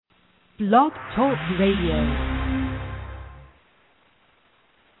Blog Talk Radio.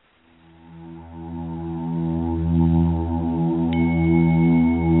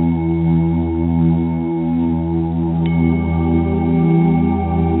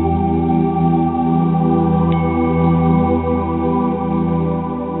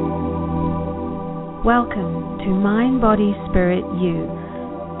 Welcome to Mind, Body, Spirit, You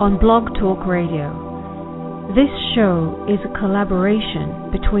on Blog Talk Radio. This show is a collaboration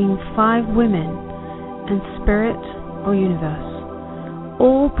between 5 women and Spirit or Universe,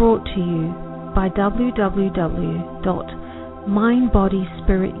 all brought to you by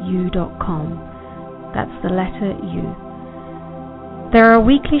www.mindbodyspiritu.com. That's the letter U. There are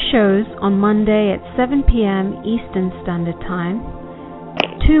weekly shows on Monday at 7 p.m. Eastern Standard Time,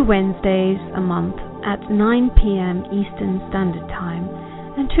 2 Wednesdays a month at 9 p.m. Eastern Standard Time,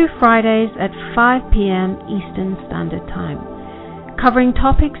 and 2 Fridays at 5 p.m. Eastern Standard Time, covering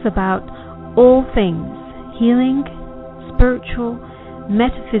topics about all things healing, spiritual,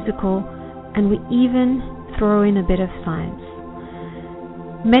 metaphysical, and we even throw in a bit of science.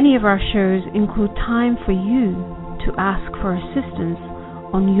 Many of our shows include time for you to ask for assistance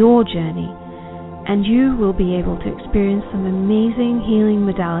on your journey, and you will be able to experience some amazing healing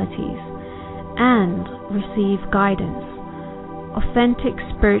modalities and receive guidance, authentic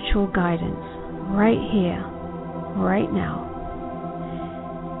spiritual guidance, right here, right now.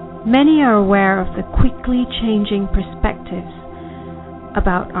 Many are aware of the quickly changing perspectives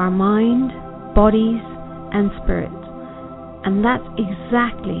about our mind, bodies, and spirit, and that's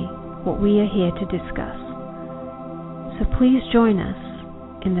exactly what we are here to discuss. So please join us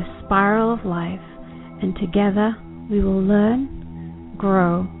in the spiral of life, and together we will learn,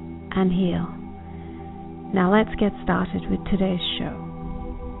 grow, and heal. Now let's get started with today's show.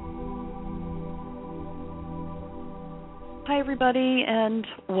 Hi everybody, and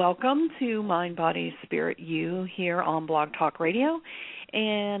welcome to Mind, Body, Spirit, You here on Blog Talk Radio.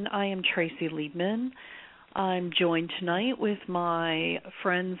 And I am Tracy Liebmann. I'm joined tonight with my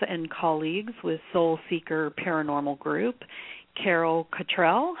friends and colleagues with Soul Seekers Paranormal Group, Carol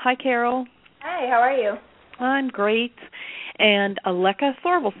Cottrell. Hi Carol. Hi, how are you? I'm great. And Aleka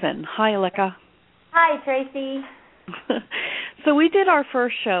Thorvalson. Hi Aleka. Hi, Tracy. So we did our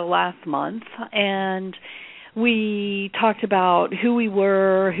first show last month, and we talked about who we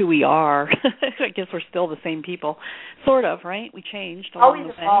were, who we are. I guess we're still the same people, sort of, right? We changed along the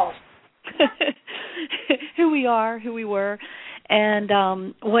way. Who we are, who we were, and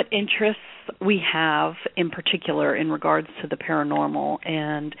what interests we have in particular in regards to the paranormal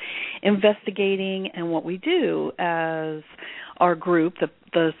and investigating, and what we do as our group,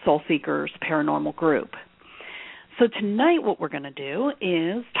 the Soul Seekers Paranormal Group. So tonight what we're going to do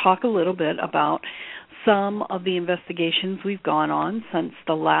is talk a little bit about some of the investigations we've gone on since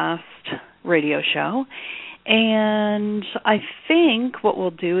the last radio show. And I think what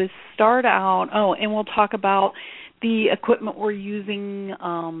we'll do is start out, and we'll talk about the equipment we're using.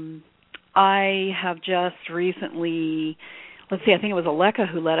 I have just recently, I think it was Aleka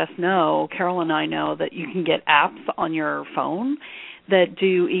who let us know, Carol and I know, that you can get apps on your phone that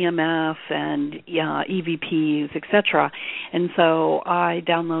do EMF and EVPs, etc. And so I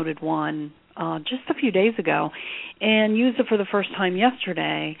downloaded one just a few days ago and used it for the first time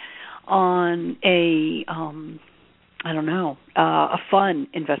yesterday on a fun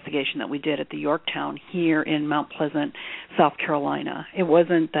investigation that we did at the Yorktown here in Mount Pleasant, South Carolina. It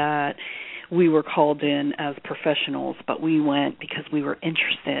wasn't that we were called in as professionals, but we went because we were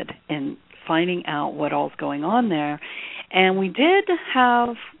interested in finding out what all's going on there. And we did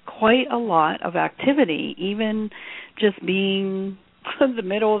have quite a lot of activity, even just being the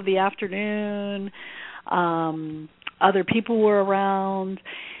middle of the afternoon. Other people were around,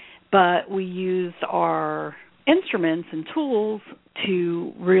 but we used our instruments and tools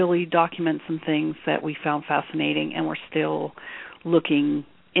to really document some things that we found fascinating and we're still looking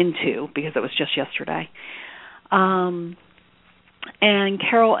into because it was just yesterday. And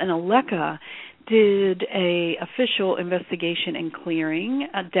Carol and Aleka did a official investigation and clearing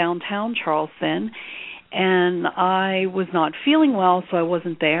at downtown Charleston, and I was not feeling well, so I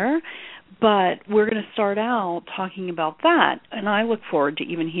wasn't there. But we're going to start out talking about that, and I look forward to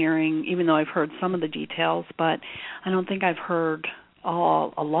even hearing, even though I've heard some of the details, but I don't think I've heard a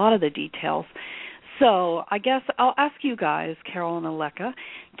lot of the details. So I guess I'll ask you guys, Carol and Aleka,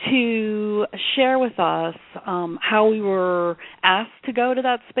 to share with us how we were asked to go to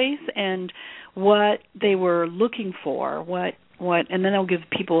that space and what they were looking for, and then I'll give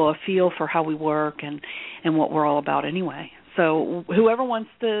people a feel for how we work and what we're all about anyway. So whoever wants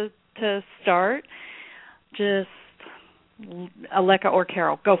to start, just Aleka or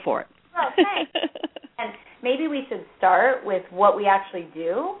Carol, go for it. Oh, thanks. And maybe we should start with what we actually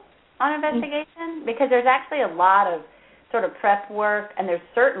do on investigation, because there's actually a lot of sort of prep work, and there's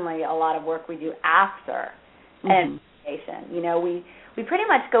certainly a lot of work we do after an investigation. You know, we pretty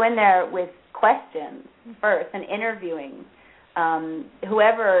much go in there with questions first and interviewing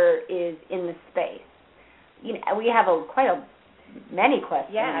whoever is in the space. You know, we have quite many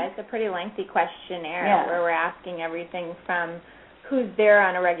questions. Yeah, it's a pretty lengthy questionnaire where we're asking everything from who's there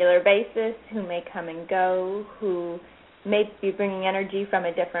on a regular basis, who may come and go, who may be bringing energy from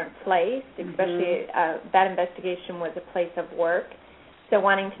a different place, especially that investigation was a place of work. So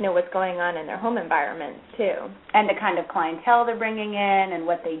wanting to know what's going on in their home environment, too. And the kind of clientele they're bringing in and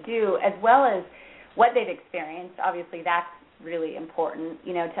what they do, as well as what they've experienced. Obviously, that's really important,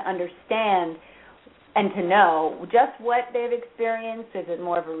 you know, to understand and to know just what they've experienced. Is it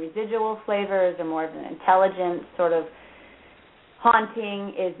more of a residual flavor? Is it more of an intelligent sort of haunting?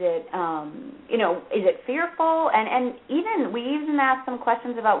 Is it, you know, is it fearful? And we even ask some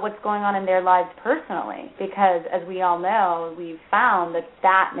questions about what's going on in their lives personally, because as we all know, we've found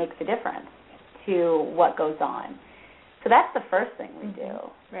that makes a difference to what goes on. So that's the first thing we do.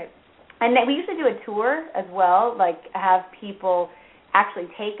 Right. And then we usually do a tour as well, like have people actually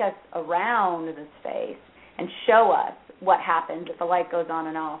take us around the space and show us what happens if a light goes on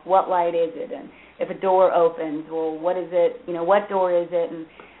and off. What light is it? And if a door opens, well, what is it? You know, what door is it?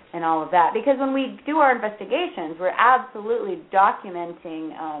 And all of that. Because when we do our investigations, we're absolutely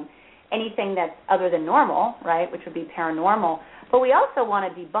documenting anything that's other than normal, right, which would be paranormal. But we also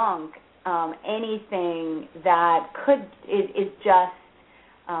want to debunk anything that is just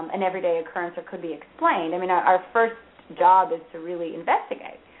an everyday occurrence or could be explained. I mean, our first job is to really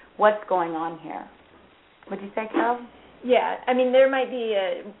investigate what's going on here. Would you say, Carol? Yeah, I mean, there might be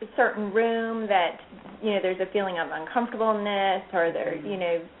a certain room that, you know, there's a feeling of uncomfortableness, or they're, you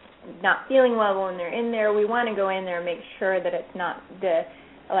know, not feeling well when they're in there. We want to go in there and make sure that it's not the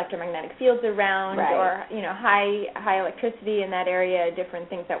electromagnetic fields around, or, you know, high electricity in that area, different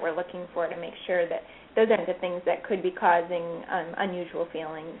things that we're looking for to make sure that those aren't the things that could be causing unusual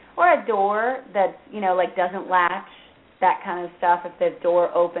feelings. Or a door that, you know, like doesn't latch, that kind of stuff. If the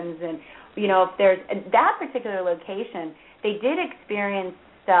door opens and, you know, if there's that particular location, they did experience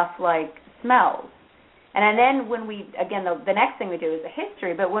stuff like smells. And then when we, again, the next thing we do is the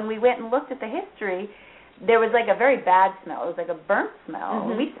history, but when we went and looked at the history, there was like a very bad smell. It was like a burnt smell.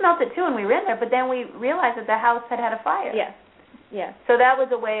 We smelled it too when we were in there, but then we realized that the house had a fire. Yes. Yeah. So that was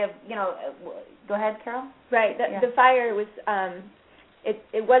a way of, you know, go ahead, Carol. Right. The fire was,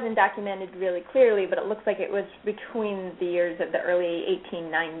 it wasn't documented really clearly, but it looks like it was between the years of the early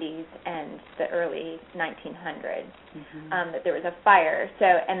 1890s and the early 1900s that there was a fire. So,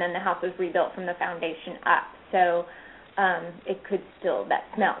 and then the house was rebuilt from the foundation up. So it could still, that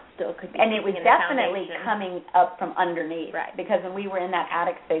smell still could be. And it was definitely coming up from underneath. Right. Because when we were in that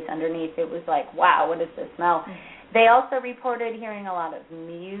attic space underneath, it was like, wow, what is this smell? They also reported hearing a lot of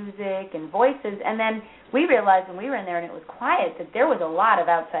music and voices, and then we realized when we were in there and it was quiet that there was a lot of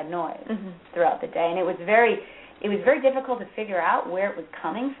outside noise throughout the day, and it was very difficult to figure out where it was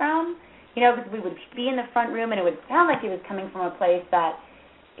coming from, you know, because we would be in the front room and it would sound like it was coming from a place that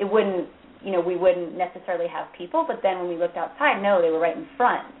it wouldn't, you know, we wouldn't necessarily have people, but then when we looked outside, no, they were right in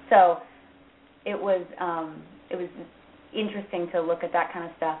front. So it was interesting to look at that kind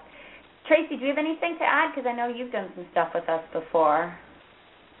of stuff. Tracy, do you have anything to add? Because I know you've done some stuff with us before.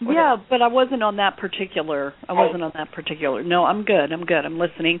 Yeah, but I wasn't on that particular. No, I'm good. I'm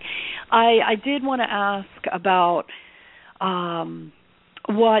listening. I did want to ask about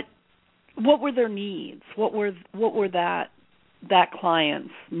what were their needs? What were that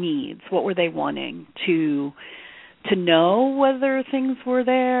client's needs? What were they wanting to know whether things were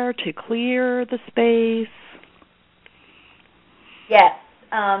there, to clear the space? Yes.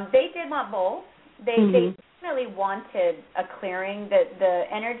 They did want both. They definitely wanted a clearing. The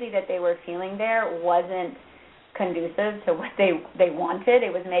energy that they were feeling there wasn't conducive to what they wanted.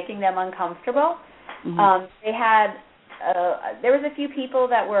 It was making them uncomfortable. They had there was a few people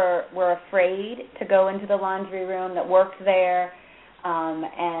that were afraid to go into the laundry room that worked there,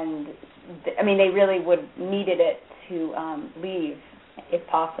 and I mean they really needed it to leave if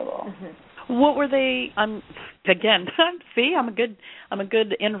possible. What were they? Again, see, I'm a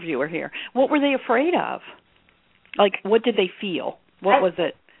good interviewer here. What were they afraid of? Like, what did they feel? What was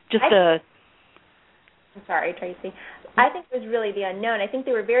it? I'm sorry, Tracy. I think it was really the unknown. I think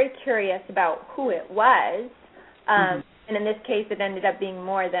they were very curious about who it was, and in this case, it ended up being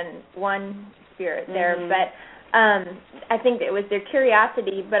more than one spirit there. But I think it was their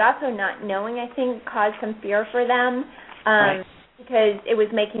curiosity, but also not knowing. I think caused some fear for them. because it was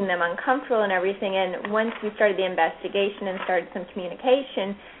making them uncomfortable and everything. And once we started the investigation and started some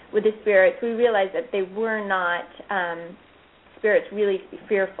communication with the spirits, we realized that they were not spirits really to be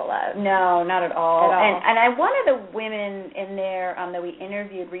fearful of. No, not at all. And one of the women in there that we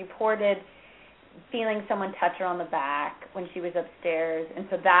interviewed reported feeling someone touch her on the back when she was upstairs, and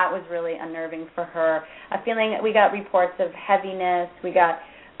so that was really unnerving for her. We got reports of heaviness, we got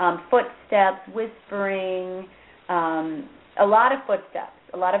footsteps, whispering, a lot of footsteps,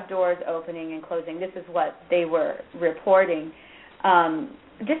 a lot of doors opening and closing. This is what they were reporting.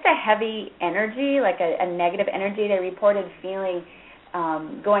 Just a heavy energy, like a negative energy. They reported feeling,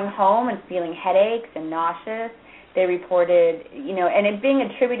 going home and feeling headaches and nauseous. They reported, and it being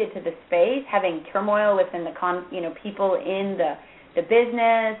attributed to the space, having turmoil within the people in the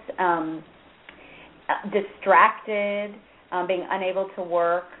business, distracted, being unable to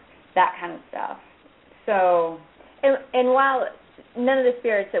work, that kind of stuff. So, and while none of the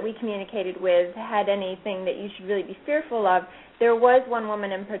spirits that we communicated with had anything that you should really be fearful of, there was one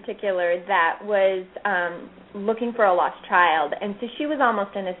woman in particular that was looking for a lost child, and so she was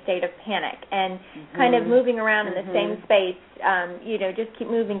almost in a state of panic and kind of moving around in the same space, just keep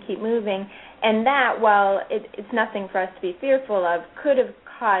moving, and that, while it's nothing for us to be fearful of, could have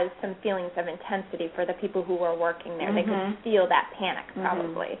caused some feelings of intensity for the people who were working there. They could feel that panic,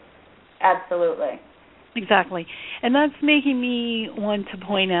 probably. Absolutely. Exactly. And that's making me want to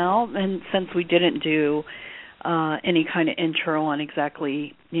point out, and since we didn't do any kind of intro on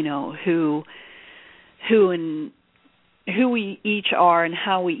exactly, who we each are and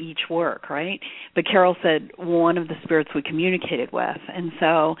how we each work, right? But Carol said one of the spirits we communicated with. And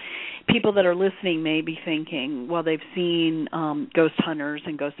so people that are listening may be thinking, well, they've seen ghost hunters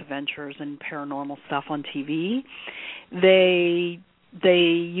and ghost adventures and paranormal stuff on TV. They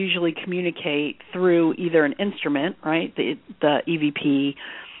usually communicate through either an instrument, right, the EVP,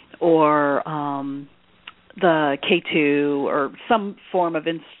 or the K2, or some form of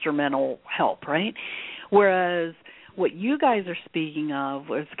instrumental help, right? Whereas what you guys are speaking of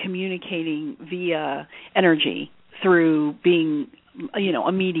was communicating via energy through being,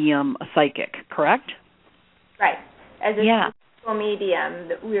 a medium, a psychic, correct? Right. As a physical medium,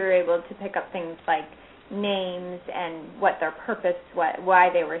 we were able to pick up things like names and what their purpose, why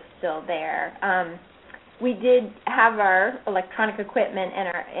they were still there. We did have our electronic equipment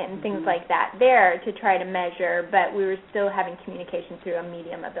and things like that there to try to measure, but we were still having communication through a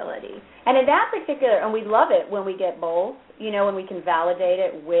medium ability. And in that particular, and we love it when we get both, when we can validate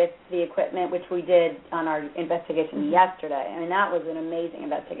it with the equipment, which we did on our investigation yesterday. I mean, that was an amazing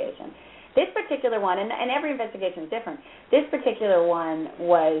investigation. This particular one, and every investigation is different, this particular one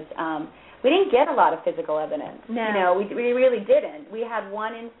was, we didn't get a lot of physical evidence. No. We really didn't. We had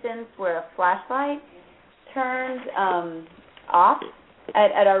one instance where a flashlight turned off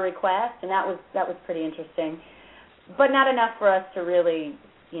at our request, and that was pretty interesting, but not enough for us to really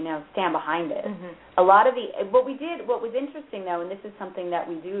stand behind it. A lot of what was interesting though, and this is something that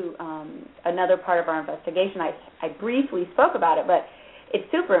we do, another part of our investigation, I briefly spoke about it, but it's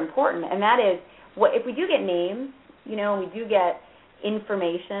super important, and that is if we do get names, and we do get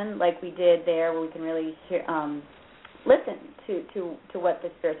information like we did there, where we can really listen to what the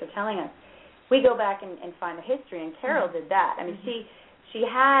spirits are telling us. We go back and find the history, and Carol did that. I mean, she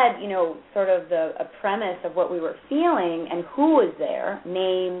had, sort of a premise of what we were feeling and who was there,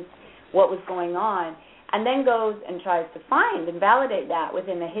 names, what was going on, and then goes and tries to find and validate that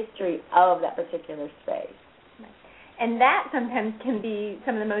within the history of that particular space. And that sometimes can be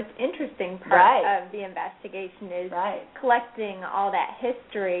some of the most interesting part of the investigation is collecting all that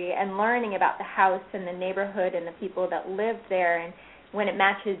history and learning about the house and the neighborhood and the people that lived there. And when it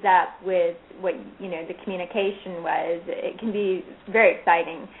matches up with what, the communication was, it can be very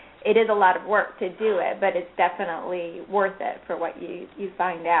exciting. It is a lot of work to do it, but it's definitely worth it for what you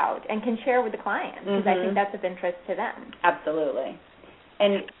find out and can share with the client, because I think that's of interest to them. Absolutely.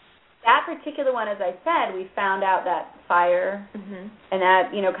 And that particular one, as I said, we found out that fire, and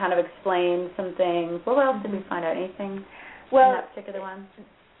that, kind of explained some things. What else did we find out? Anything in that particular one?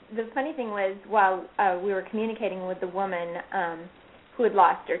 The funny thing was, while we were communicating with the woman who had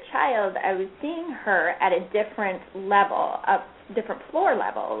lost her child, I was seeing her at a different level, different floor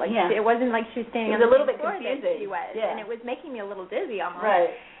level. It wasn't like she was standing on the same floor that she was, and it was making me a little dizzy almost.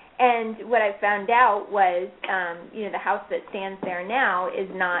 Right. And what I found out was, the house that stands there now is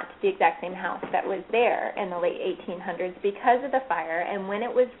not the exact same house that was there in the late 1800s because of the fire. And when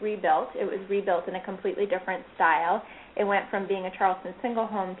it was rebuilt in a completely different style. It went from being a Charleston single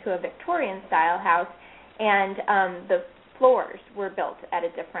home to a Victorian-style house. And the floors were built at a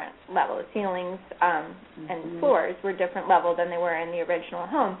different level. The ceilings and floors were different level than they were in the original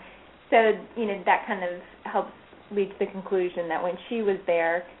home. So, that kind of helps lead to the conclusion that when she was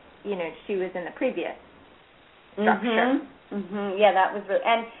there, she was in the previous structure. Yeah, that was really,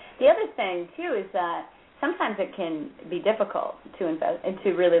 and the other thing too is that sometimes it can be difficult to invest and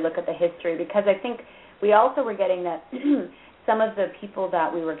to really look at the history, because I think we also were getting that some of the people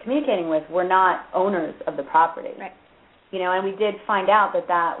that we were communicating with were not owners of the property. Right. And we did find out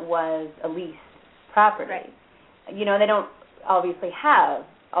that was a leased property. Right. They don't obviously have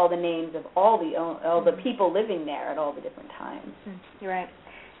all the names of all the people living there at all the different times. You're right.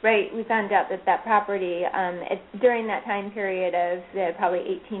 Right. We found out that property, during that time period of the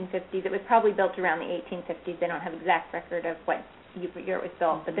probably 1850s, it was probably built around the 1850s. They don't have exact record of what year it was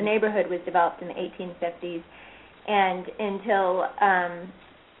built, but the neighborhood was developed in the 1850s, and until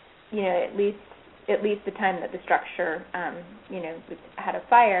at least the time that the structure had a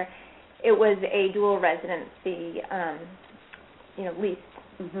fire, it was a dual residency leased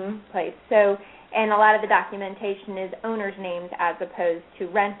place. So, and a lot of the documentation is owners' names as opposed to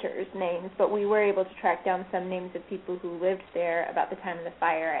renters' names, but we were able to track down some names of people who lived there about the time of the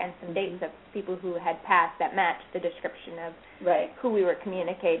fire, and some dates of people who had passed that matched the description of who we were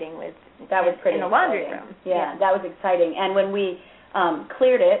communicating with. That was pretty in the laundry room. Yeah, that was exciting. And when we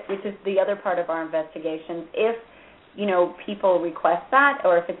cleared it, which is the other part of our investigations, if people request that,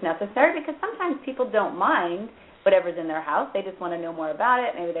 or if it's necessary, because sometimes people don't mind whatever's in their house. They just want to know more about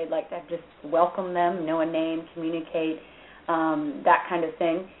it. Maybe they'd like to just welcome them, know a name, communicate, that kind of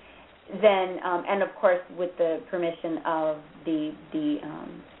thing. Then, and of course, with the permission of the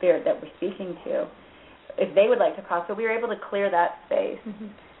spirit that we're speaking to, if they would like to cross, so we were able to clear that space.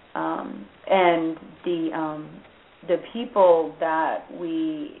 And the people that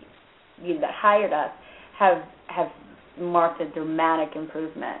that hired us have marked a dramatic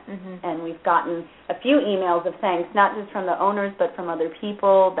improvement, and we've gotten a few emails of thanks, not just from the owners, but from other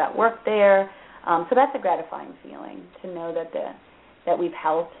people that work there. So that's a gratifying feeling to know that we've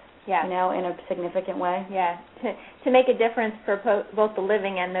helped, in a significant way. Yeah, to make a difference for both the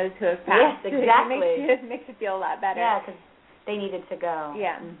living and those who have passed. Yes, exactly. It makes you feel a lot better. Yeah, because they needed to go.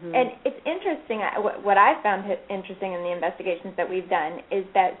 Yeah, and it's interesting. What I found interesting in the investigations that we've done is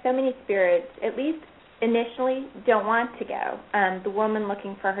that so many spirits, at least initially, don't want to go. The woman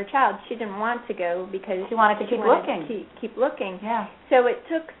looking for her child, she didn't want to go because she wanted to keep looking. Keep looking. Yeah. So it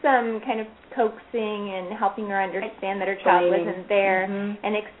took some kind of coaxing and helping her understand that her child wasn't there,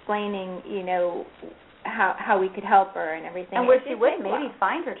 and explaining, how we could help her and everything. And where she would maybe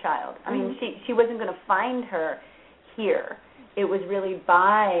find her child. I mean, she wasn't going to find her here. It was really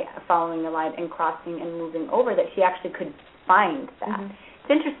by following the light and crossing and moving over that she actually could find that. It's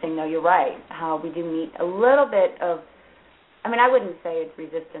interesting, though, you're right, how we do meet a little bit of, I mean, I wouldn't say it's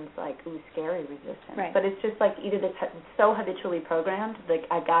resistance like, scary resistance, but it's just like either it's so habitually programmed, like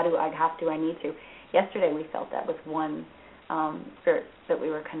I have to, I need to. Yesterday we felt that with one spirit that we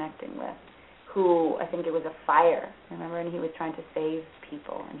were connecting with, who, I think it was a fire, remember, and he was trying to save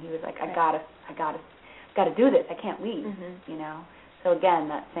people, and he was like, I gotta do this, I can't leave, So again,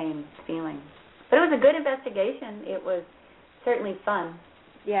 that same feeling. But it was a good investigation. It was certainly fun.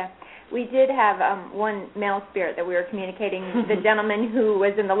 Yeah. We did have one male spirit that we were communicating, the gentleman who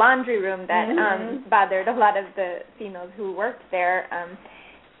was in the laundry room that bothered a lot of the females who worked there.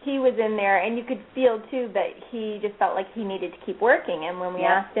 He was in there, and you could feel, too, that he just felt like he needed to keep working. And when we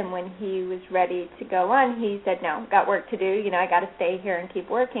asked him when he was ready to go on, he said, no, got work to do. I got to stay here and keep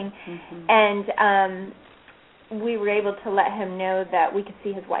working. And we were able to let him know that we could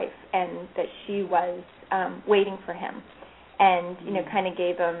see his wife and that she was waiting for him. And, kind of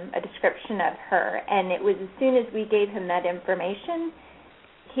gave him a description of her. And it was as soon as we gave him that information,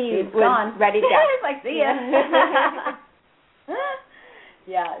 he was ready to go. He's like, see ya.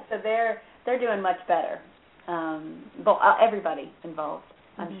 Yeah, so they're doing much better. But everybody involved,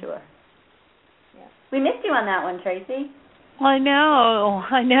 I'm sure. Yeah. We missed you on that one, Tracy. I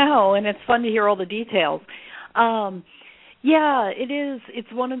know, and it's fun to hear all the details. Yeah, it is.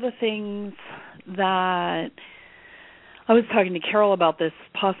 It's one of the things that I was talking to Carol about this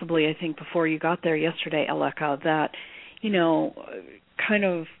possibly, I think, before you got there yesterday, Aleka, that, kind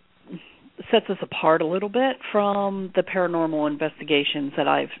of sets us apart a little bit from the paranormal investigations that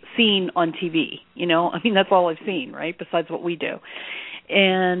I've seen on TV. I mean, that's all I've seen, right, besides what we do.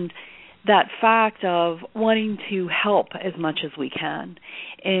 And that fact of wanting to help as much as we can.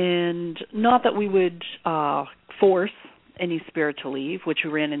 And not that we would force any spirit to leave, which we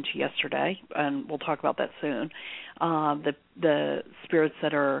ran into yesterday, and we'll talk about that soon. The spirits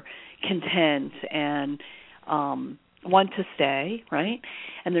that are content and want to stay, right?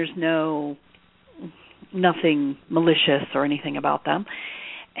 And there's nothing malicious or anything about them.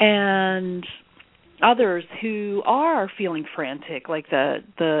 And others who are feeling frantic, like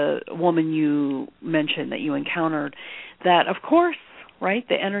the woman you mentioned that you encountered, that of course, right,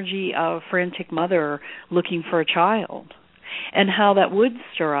 the energy of frantic mother looking for a child, and how that would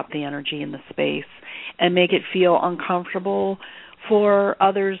stir up the energy in the space and make it feel uncomfortable for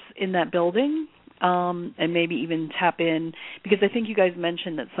others in that building, and maybe even tap in, because I think you guys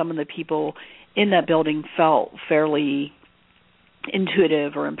mentioned that some of the people in that building felt fairly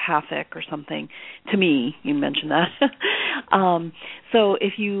intuitive or empathic or something. To me, you mentioned that. So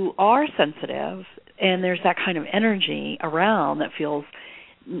if you are sensitive and there's that kind of energy around that feels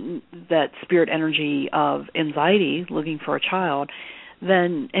that spirit energy of anxiety, looking for a child,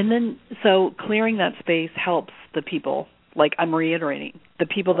 so clearing that space helps the people, like I'm reiterating, the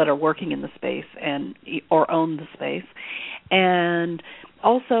people that are working in the space or own the space, and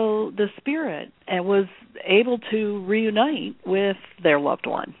also the spirit, and was able to reunite with their loved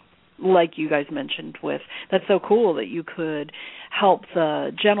one, like you guys mentioned. That's so cool that you could help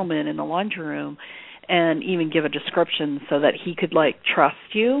the gentleman in the laundry room and even give a description so that he could trust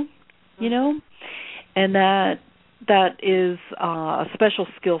you, and that is a special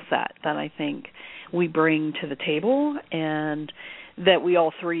skill set that I think we bring to the table, and that we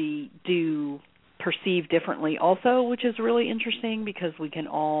all three do perceive differently also, which is really interesting because we can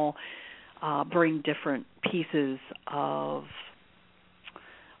all bring different pieces of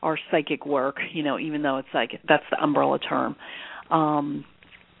our psychic work, even though it's that's the umbrella term,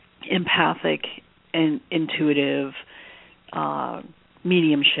 empathic and intuitive,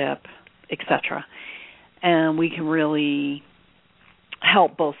 mediumship, etc. And we can really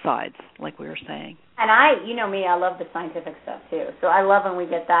help both sides, like we were saying. And I love the scientific stuff too. So I love when we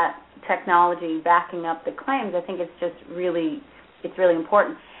get that technology backing up the claims. I think it's really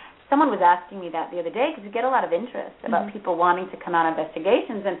important. Someone was asking me that the other day because we get a lot of interest about people wanting to come out on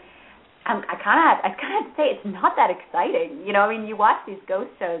investigations, and I kind of have to say it's not that exciting. You watch these ghost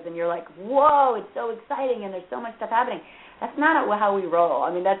shows and you're like, whoa, it's so exciting and there's so much stuff happening. That's not how we roll.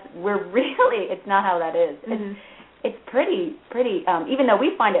 It's not how that is. Mm-hmm. It's pretty. Even though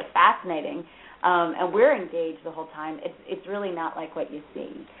we find it fascinating, and we're engaged the whole time, it's really not like what you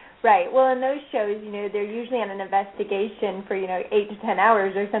see. Right. Well, in those shows, they're usually on an investigation for 8 to 10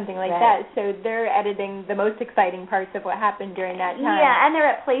 hours or something like that. So they're editing the most exciting parts of what happened during that time. Yeah, and they're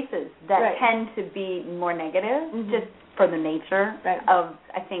at places that tend to be more negative, just for the nature of,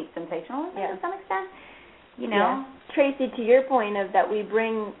 I think, sensationalism to some extent. Yeah. Tracy, to your point of that we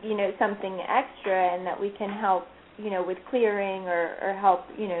bring, something extra and that we can help, with clearing or help,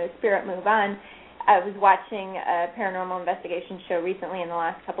 spirit move on. I was watching a paranormal investigation show recently in the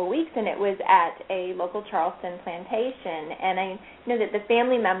last couple of weeks, and it was at a local Charleston plantation. And I know that the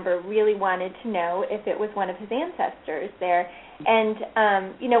family member really wanted to know if it was one of his ancestors there. And,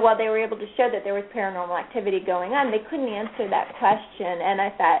 while they were able to show that there was paranormal activity going on, they couldn't answer that question. And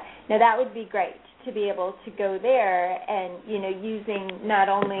I thought, that would be great to be able to go there and, using not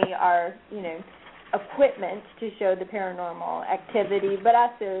only our, equipment to show the paranormal activity, but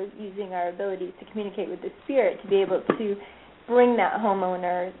also using our ability to communicate with the spirit to be able to bring that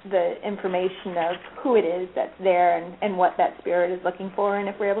homeowner the information of who it is that's there and what that spirit is looking for, and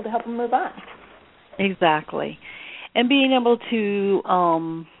if we're able to help them move on. Exactly. And being able to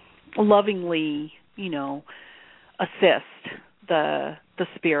lovingly, assist the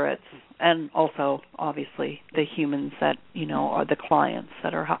spirits, and also obviously the humans that are the clients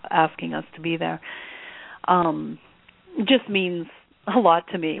that are asking us to be there, just means a lot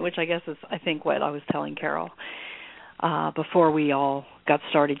to me, which I guess is what I was telling Carol before we all got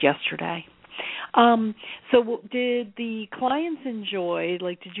started yesterday. So did the clients enjoy,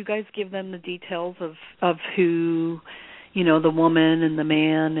 did you guys give them the details of who, the woman and the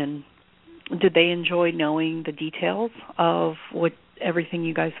man, and did they enjoy knowing the details of everything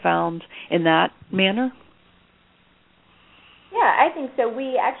you guys found in that manner? Yeah, I think so.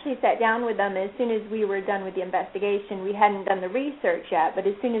 We actually sat down with them as soon as we were done with the investigation. We hadn't done the research yet, but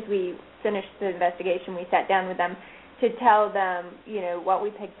as soon as we finished the investigation, we sat down with them to tell them, what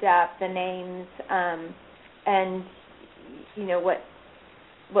we picked up, the names, and,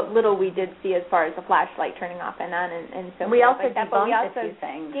 what little we did see as far as the flashlight turning off and on and so we forth. Also but we also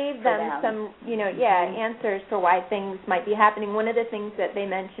gave them some, answers for why things might be happening. One of the things that they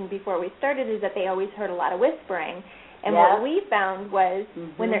mentioned before we started is that they always heard a lot of whispering. And what we found was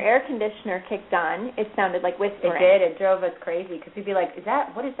when their air conditioner kicked on, it sounded like whispering. It did. It drove us crazy because we'd be like,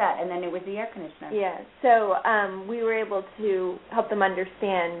 what is that? And then it was the air conditioner. Yeah. So we were able to help them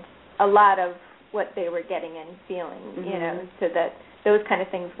understand a lot of, what they were getting and feeling, you know, so that those kind of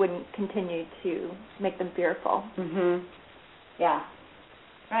things wouldn't continue to make them fearful. Yeah.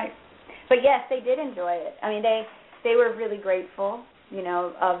 Right. But yes, they did enjoy it. I mean, they were really grateful, you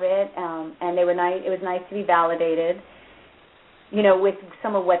know, of it, and they were nice. It was nice to be validated, you know, with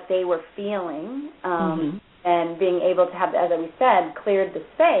some of what they were feeling, and being able to have, as we said, cleared the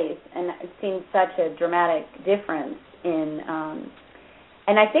space, and it seemed such a dramatic difference in.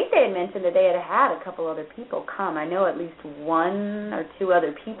 And I think they had mentioned that they had a couple other people come. I know at least one or two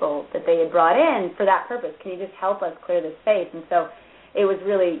other people that they had brought in for that purpose. Can you just help us clear the space? And so it was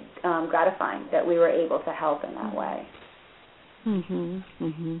really gratifying that we were able to help in that way.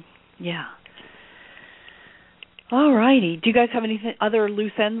 Yeah. All righty. Do you guys have anything other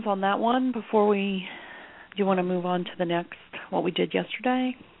loose ends on that one before we? Do you want to move on to the next? What we did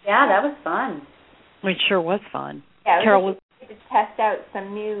yesterday? Yeah, that was fun. It sure was fun. Yeah, Carol was. To test out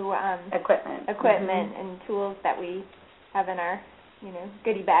some new equipment and tools that we have in our, you know,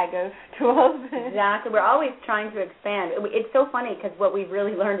 goodie bag of tools. Exactly. We're always trying to expand. It's so funny because what we've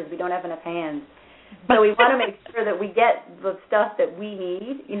really learned is we don't have enough hands. So we want to make sure that we get the stuff that we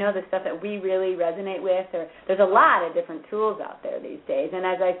need, you know, the stuff that we really resonate with. There's a lot of different tools out there these days. And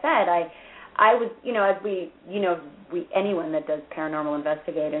as I said, I was, you know, as anyone that does paranormal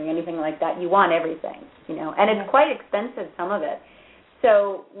investigating, anything like that, you want everything, you know, and it's quite expensive, some of it.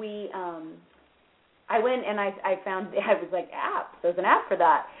 So I went and I found, I was like, apps, there's an app for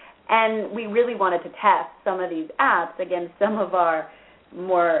that. And we really wanted to test some of these apps against some of our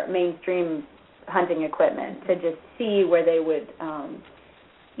more mainstream hunting equipment to just see where they would,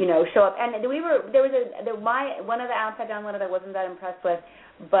 you know, show up. And one of the apps I downloaded I wasn't that impressed with,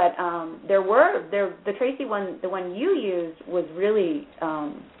 but the Tracy one, the one you used, was really,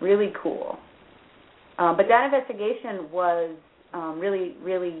 really cool. But that investigation was really,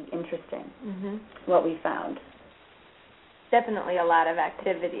 really interesting, what we found. Definitely a lot of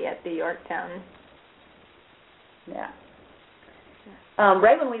activity at the Yorktown. Yeah.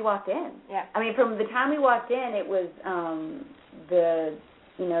 Right when we walked in. Yeah. I mean, from the time we walked in, it was the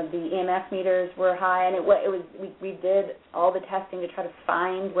EMF meters were high, and we did all the testing to try to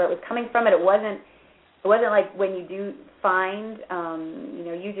find where it was coming from. It wasn't like when you do find,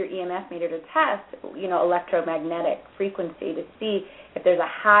 use your EMF meter to test, you know, electromagnetic frequency to see if there's a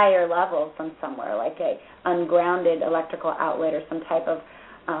higher level from somewhere, like a ungrounded electrical outlet or some type of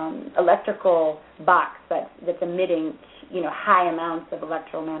electrical box that's emitting, you know, high amounts of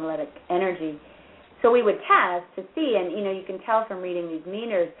electromagnetic energy. So we would test to see, and, you know, you can tell from reading these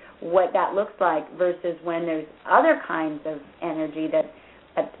meters what that looks like versus when there's other kinds of energy that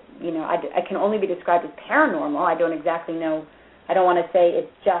you know, I can only be described as paranormal. I don't exactly know. I don't want to say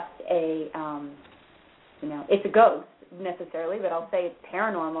it's just it's a ghost necessarily, but I'll say it's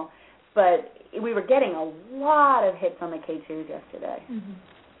paranormal. But we were getting a lot of hits on the K2s yesterday.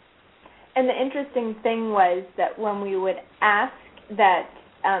 And the interesting thing was that when we would ask that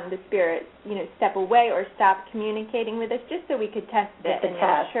the spirit, you know, step away or stop communicating with us, just so we could test it and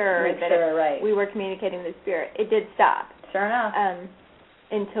make sure that we were communicating with the spirit, it did stop. Sure enough.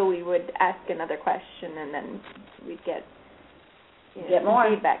 Until we would ask another question, and then we'd get more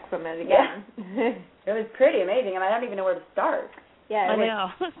feedback from it again. Yeah. It was pretty amazing. I mean, I don't even know where to start. Yeah, I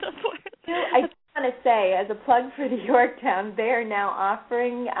know. I want to say, as a plug for the Yorktown, they are now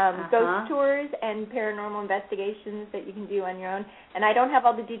offering ghost tours and paranormal investigations that you can do on your own. And I don't have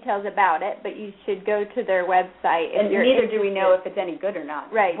all the details about it, but you should go to their website. And neither do we know if it's any good or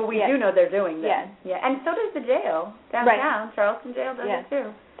not. Right. But we do know they're doing them. Yes. Yeah. And so does the jail downtown. Right. Charleston Jail does it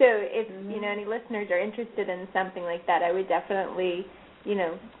too. So if you know any listeners are interested in something like that, I would definitely, you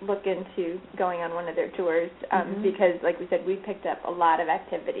know, look into going on one of their tours because, like we said, we picked up a lot of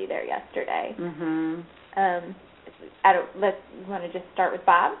activity there yesterday. You want to just start with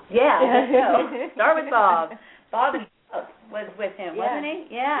Bob? Yeah, let's go. Start with Bob. Bob was with him, wasn't he?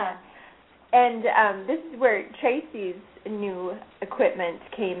 Yeah. And this is where Tracy's new equipment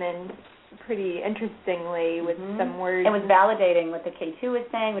came in pretty interestingly with some words. It was validating what the K2 was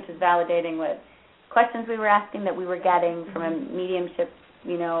saying, which was validating what questions we were asking that we were getting from a mediumship,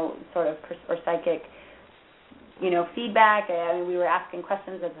 you know, sort of or psychic, you know, feedback. I mean, we were asking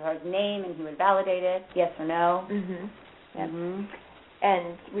questions as far as name, and he would validate it, yes or no.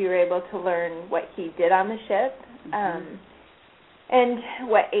 And we were able to learn what he did on the ship and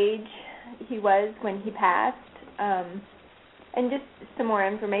what age he was when he passed, and just some more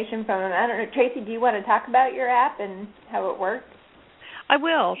information from him. I don't know, Tracy, do you want to talk about your app and how it works? I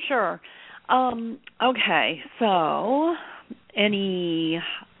will, sure. Okay, so any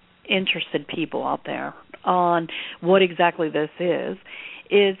interested people out there on what exactly this is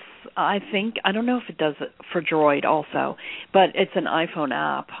I don't know if it does it for Droid also, but it's an iPhone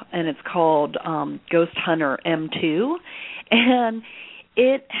app, and it's called Ghost Hunter M2, and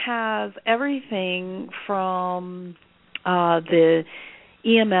it has everything from the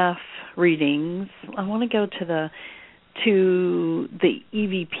EMF readings. I want to go to the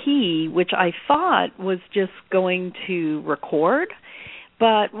EVP, which I thought was just going to record,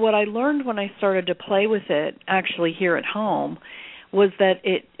 but what I learned when I started to play with it, actually here at home, was that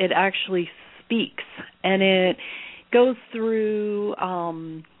it actually speaks, and it goes through,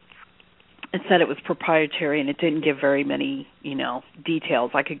 it said it was proprietary, and it didn't give very many,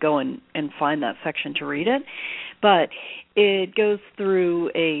 details. I could go and find that section to read it, but it goes through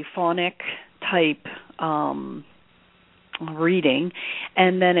a phonic type reading,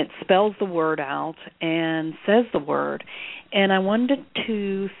 and then it spells the word out and says the word, and I wanted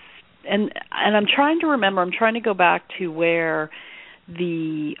to, and I'm trying to remember, I'm trying to go back to where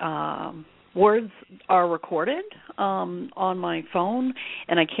the words are recorded on my phone,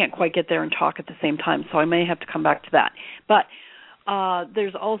 and I can't quite get there and talk at the same time, so I may have to come back to that. But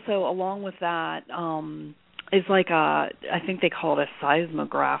there's also, along with that, is like I think they call it a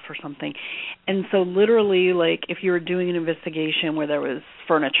seismograph or something. And so literally, like, if you were doing an investigation where there was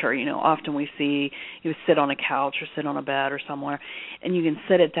furniture, often we see you sit on a couch or sit on a bed or somewhere, and you can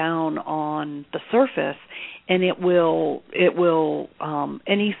set it down on the surface, and it will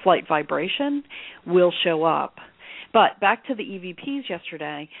any slight vibration will show up. But back to the EVPs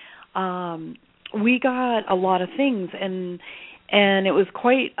yesterday, we got a lot of things, and it was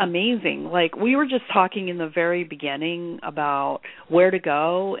quite amazing. Like, we were just talking in the very beginning about where to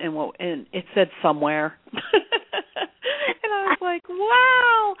go, and it said somewhere. And I was like,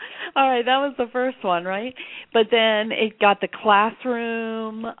 wow. All right, that was the first one, right? But then it got the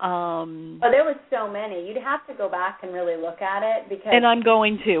classroom. There was so many. You'd have to go back and really look at it. And I'm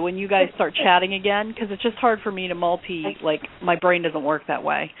going to when you guys start chatting again, because it's just hard for me to my brain doesn't work that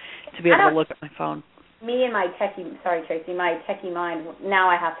way, to be able to look at my phone. Me and my Tracy, my techie mind, now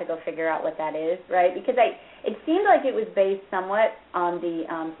I have to go figure out what that is, right? Because it seemed like it was based somewhat on the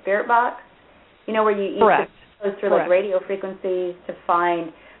spirit box, where you goes through like radio frequencies to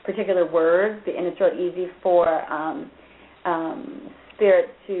find particular words, and it's really easy for spirit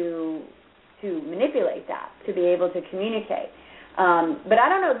to manipulate that, to be able to communicate. But I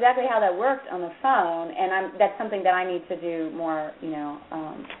don't know exactly how that worked on the phone, and that's something that I need to do more,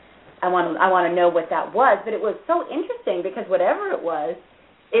 I want to know what that was, but it was so interesting because whatever it was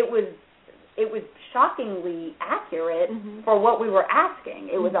shockingly accurate for what we were asking.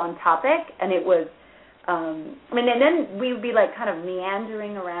 It was on topic, and it was, and then we would be like kind of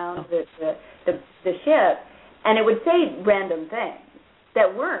meandering around the ship, and it would say random things that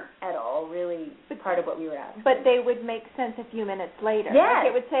weren't at all really part of what we were asking. But they would make sense a few minutes later. Yeah.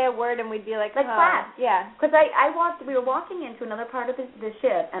 Like it would say a word, and we'd be like, class. Yeah. Because we were walking into another part of the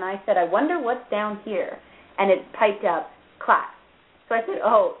ship, and I said, I wonder what's down here. And it piped up, class. So I said,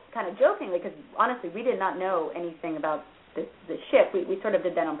 kind of jokingly, because honestly, we did not know anything about the ship. We sort of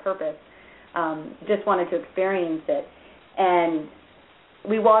did that on purpose. Just wanted to experience it. And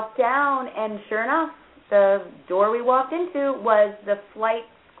we walked down, and sure enough, the door we walked into was the flight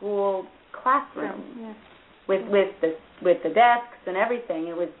school classroom with the desks and everything.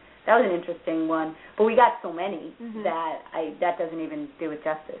 That was an interesting one, but we got so many that doesn't even do it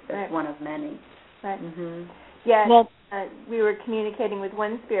justice. It's one of many. Right. Mm-hmm. Yeah. Well, we were communicating with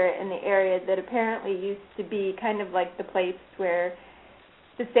one spirit in the area that apparently used to be kind of like the place where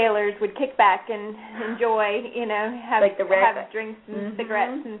the sailors would kick back and enjoy, have drinks and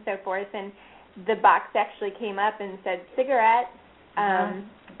cigarettes and so forth, and the box actually came up and said cigarette and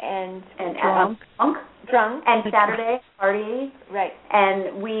drunk and Saturday party, right?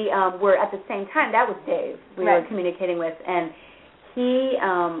 And we were at the same time. That was Dave we were communicating with, and he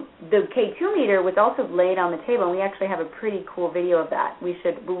the K2 meter was also laid on the table, and we actually have a pretty cool video of that. We're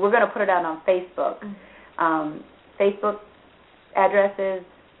going to put it out on Facebook. Facebook addresses.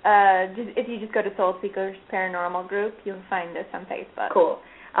 If you just go to Soul Seekers Paranormal Group, you'll find us on Facebook. Cool.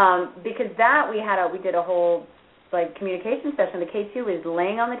 Because we did a whole communication session. The K2 is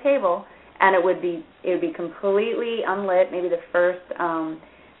laying on the table, and it would be completely unlit. Maybe the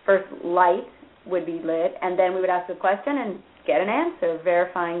first light would be lit, and then we would ask a question and get an answer,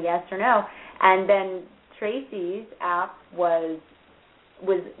 verifying yes or no. And then Tracy's app was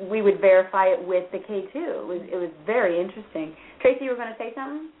we would verify it with the K2. It was very interesting. Tracy, you were going to say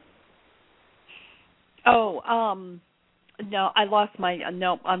something? No, I lost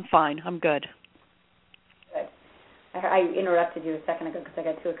no, I'm fine. I'm good. Good. I interrupted you a second ago because I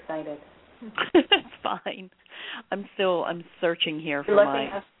got too excited. It's fine. I'm searching here for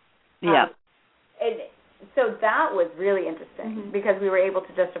my. So that was really interesting because we were able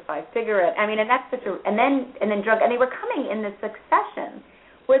to justify cigarette. I mean, and that's such a and then drug, and they were coming in this succession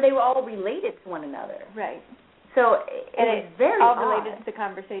where they were all related to one another. Right. So it was very all odd. related to the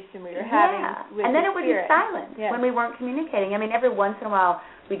conversation we were having. With and then it would be spirit. silent when we weren't communicating. I mean, every once in a while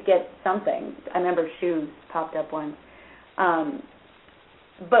we'd get something. I remember shoes popped up once.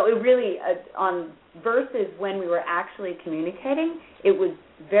 But it really, on versus when we were actually communicating, it was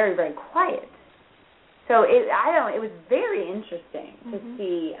very, very quiet. So it was very interesting to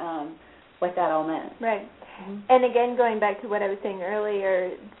see what that all meant. Right. And again, going back to what I was saying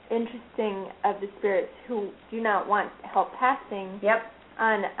earlier, interesting of the spirits who do not want help passing. Yep.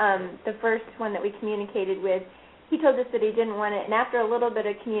 On the first one that we communicated with, he told us that he didn't want it, and after a little bit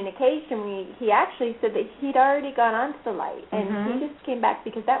of communication, he actually said that he'd already gone onto the light, and he just came back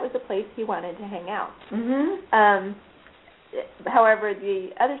because that was the place he wanted to hang out. However, the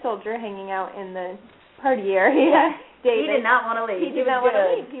other soldier hanging out in the party area, David, he did not want to leave. He did not want to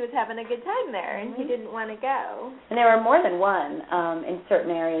leave. He was having a good time there, and he didn't want to go. And there were more than one in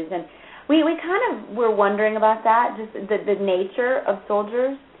certain areas, and we kind of were wondering about that. Just the nature of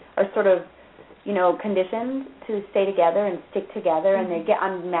soldiers are sort of, conditioned to stay together and stick together, and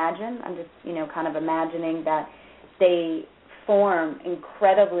I'm just, kind of imagining that they form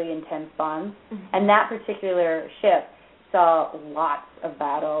incredibly intense bonds, and that particular ship saw lots of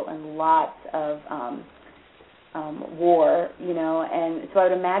battle and lots of war, and so I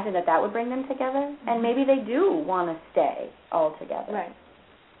would imagine that would bring them together, and maybe they do want to stay all together.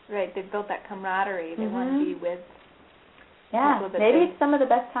 Right. They built that camaraderie. They want to be with. Yeah, maybe it's some of the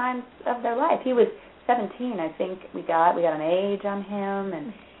best times of their life. He was 17, I think. We got an age on him,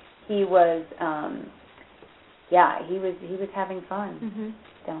 and he was, he was having fun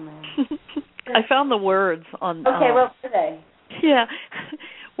down there. I found the words on. Okay, what were they? Yeah,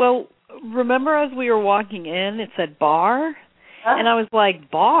 well, remember as we were walking in, it said bar, and I was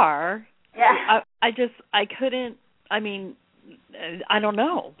like, bar? Yeah. I couldn't. I mean, I don't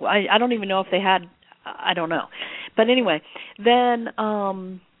know. I don't even know if they had. I don't know. But anyway, then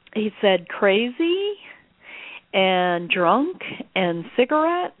he said crazy and drunk and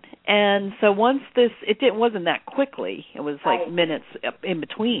cigarette. And so once it wasn't that quickly. It was like minutes in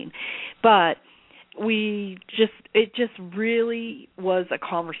between. But it just really was a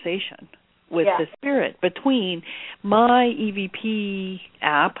conversation with the spirit between my EVP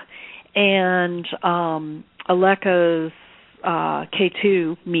app and Aleka's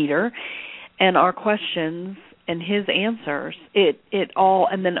K2 meter, and our questions and his answers, it all,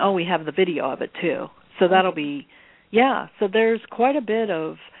 and then, we have the video of it too. So that'll be, so there's quite a bit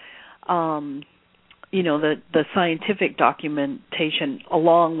of, the scientific documentation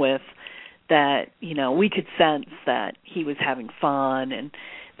along with that, we could sense that he was having fun and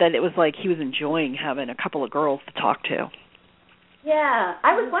that it was like he was enjoying having a couple of girls to talk to. Yeah,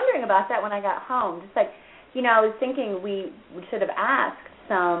 I was wondering about that when I got home. Just like, I was thinking we should have asked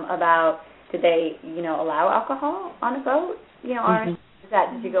some about, did they, allow alcohol on a boat? Did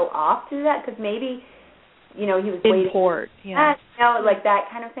you go off to do that? Because maybe, he was waiting. In port, like that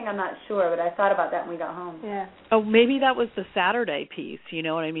kind of thing. I'm not sure, but I thought about that when we got home. Yeah. Oh, maybe that was the Saturday piece. You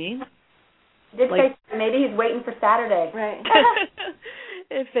know what I mean? Say maybe he's waiting for Saturday. Right.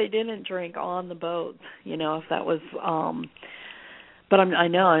 If they didn't drink on the boat, if that was. But I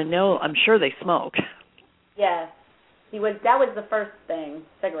know. I'm sure they smoked. Yes, he was. That was the first thing.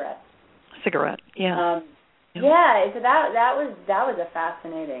 Cigarette. Yeah. So that was a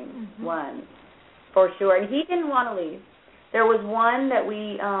fascinating one, for sure. And he didn't want to leave. There was one that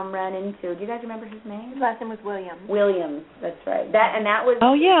we ran into. Do you guys remember his name? His last name was Williams. Williams, that's right. That was.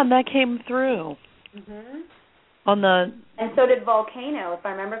 Oh yeah, and that came through. And so did Volcano, if I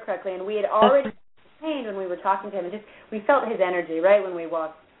remember correctly. And we had already changed when we were talking to him. And we felt his energy right when we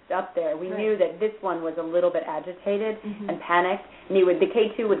walked up there. We knew that this one was a little bit agitated and panicked, and the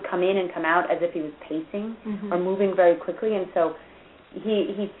K2 would come in and come out as if he was pacing or moving very quickly, and so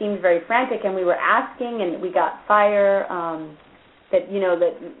he seemed very frantic, and we were asking, and we got fire, that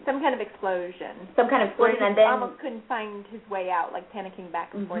some kind of explosion, and then almost couldn't find his way out, like panicking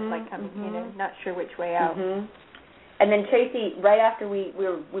back and forth, like coming, not sure which way out. And then Tracy, right after we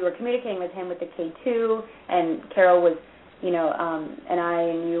were communicating with him with the K2, and Carol was. And I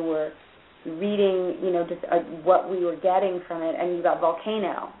and you were reading, just what we were getting from it, and you got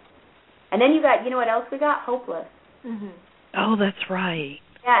Volcano. And then you got, what else we got? Hopeless. Oh, that's right.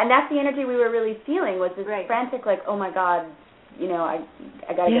 Yeah, and that's the energy we were really feeling, was this frantic, like, oh, my God, I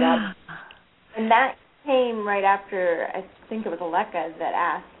got to get out. And that came right after, I think it was Aleka that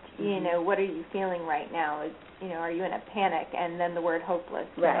asked, you know, what are you feeling right now? Is, you know, are you in a panic? And then the word hopeless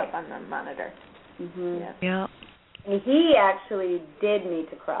came up on the monitor. Yeah. And he actually did need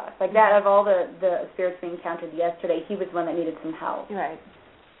to cross. Like that, of all the spirits we encountered yesterday, he was one that needed some help. Right.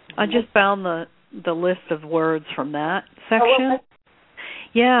 I just found the list of words from that section.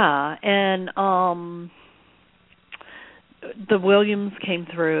 Yeah, and the Williams came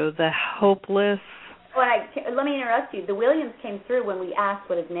through, the hopeless. Oh, and let me interrupt you. The Williams came through when we asked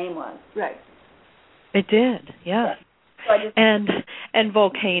what his name was. Right. It did, yes. So and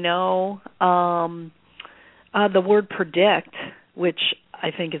volcano, the word predict, which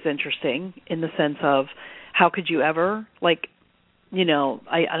I think is interesting in the sense of how could you ever, like, you know,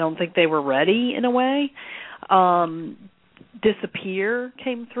 I don't think they were ready in a way. Disappear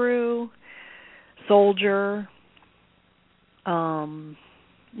came through. Soldier.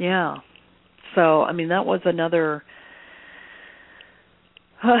 Yeah. So, I mean, that was another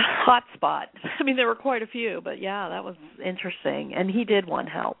hot spot. I mean, there were quite a few, but yeah, that was interesting. And he did want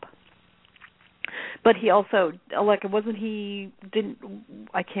help. But he also, like,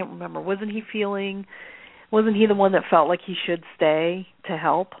 I can't remember, wasn't he the one that felt like he should stay to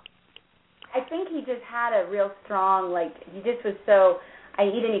help? I think he just had a real strong, like, he just was so, I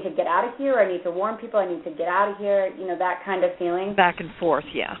either need to get out of here, or I need to warn people, I need to get out of here, you know, that kind of feeling. Back and forth,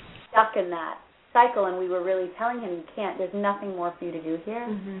 yeah. Stuck in that cycle, and we were really telling him, you can't, there's nothing more for you to do here.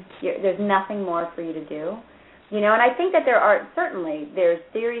 There's nothing more for you to do. You know, and I think that there's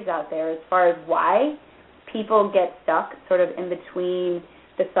theories out there as far as why people get stuck sort of in between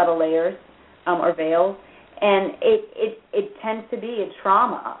the subtle layers or veils. And it tends to be a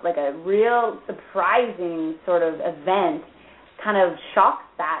trauma, like a real surprising sort of event kind of shocks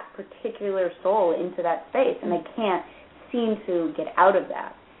that particular soul into that space, and they can't seem to get out of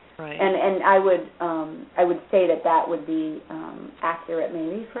that. Right. And I would say that would be accurate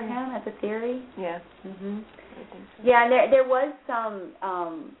maybe for him as a theory. Yeah. I think so. Yeah, and there was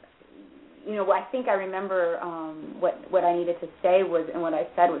some, you know, I think I remember what I needed to say was, and what I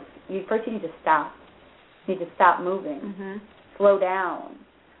said was, first you need to stop. You need to stop moving, slow down,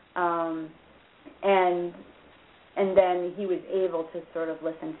 and then he was able to sort of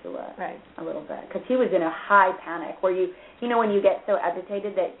listen to us a little bit, because he was in a high panic where you know when you get so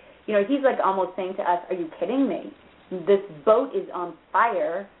agitated that, you know, he's like almost saying to us, "Are you kidding me? This boat is on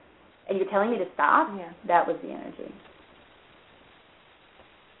fire, and you're telling me to stop?" Yeah. That was the energy.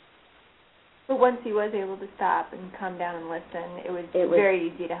 But once he was able to stop and calm down and listen, it was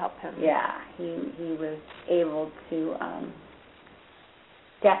very easy to help him. Yeah, he was able to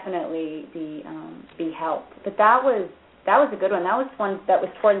definitely be helped. But that was a good one. That was one that was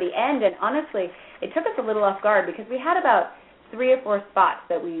toward the end, and honestly, it took us a little off guard because we had about 3 or 4 spots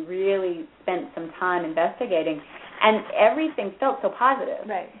that we really spent some time investigating, and everything felt so positive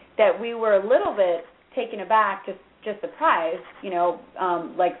that we were a little bit taken aback, just surprised, you know,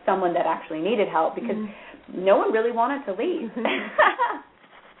 like someone that actually needed help, because no one really wanted to leave.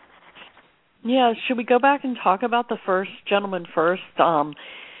 Yeah, should we go back and talk about the first gentleman first?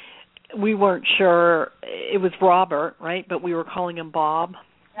 We weren't sure. It was Robert, right? But we were calling him Bob.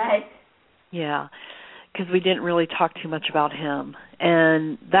 Right. Yeah, because we didn't really talk too much about him.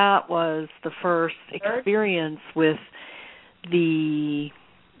 And that was the first experience with the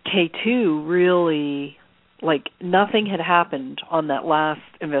K2 really, like nothing had happened on that last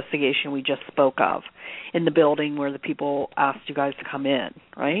investigation we just spoke of in the building where the people asked you guys to come in,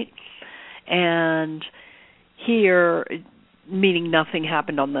 right? And here, meaning nothing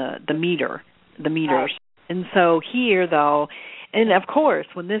happened on the meters. Right. And so here, though, and of course,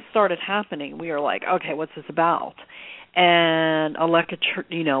 when this started happening, we were like, okay, what's this about? And Aleka,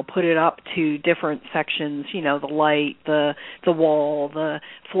 you know, put it up to different sections, you know, the light, the wall, the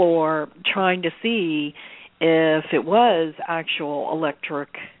floor, trying to see if it was actual electric,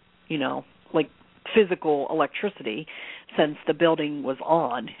 you know, like physical electricity, since the building was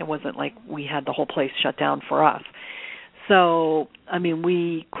on. It wasn't like we had the whole place shut down for us. So, I mean,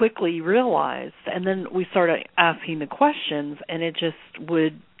 we quickly realized, and then we started asking the questions, and it just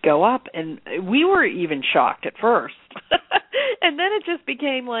would go up, and we were even shocked at first. And then it just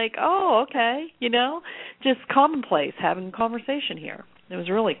became like, oh, okay, you know, just commonplace, having a conversation here. It was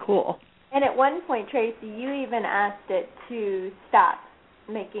really cool. And at one point, Tracy, you even asked it to stop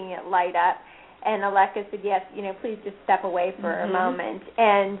making it light up. And Aleka said, yes, you know, please just step away for a moment.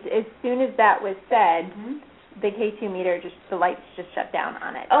 And as soon as that was said, the K2 meter, the lights just shut down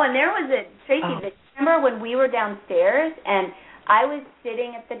on it. Oh, and there was Tracy, remember when we were downstairs and I was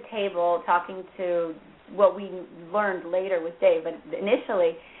sitting at the table talking to what we learned later with Dave, but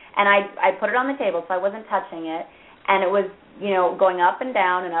initially, and I put it on the table so I wasn't touching it, And it was, going up and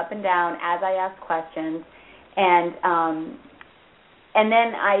down as I asked questions, and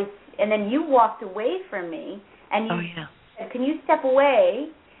then you walked away from me, and you said, "Can you step away?"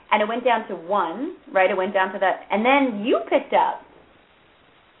 And it went down to 1, right? It went down to that, and then you picked up.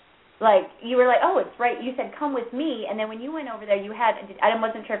 Like, you were like, "Oh, it's right." You said, "Come with me," and then when you went over there, I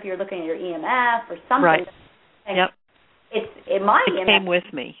wasn't sure if you were looking at your EMF or something. Right. And yep. It came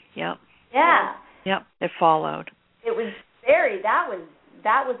with me. Yep. Yeah. Yep. It followed. It was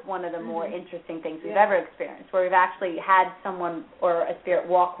that was one of the more interesting things we've ever experienced, where we've actually had someone or a spirit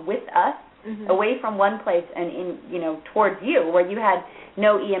walk with us away from one place and towards you, where you had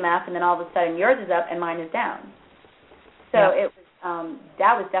no EMF, and then all of a sudden yours is up and mine is down. So it was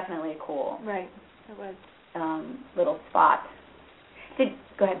that was definitely cool. Right. It was little spot.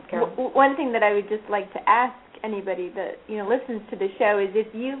 Go ahead, Carol. One thing that I would just like to ask anybody that listens to the show is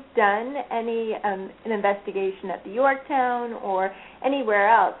if you've done any an investigation at the Yorktown or anywhere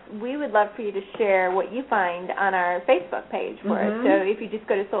else, we would love for you to share what you find on our Facebook page for us. So if you just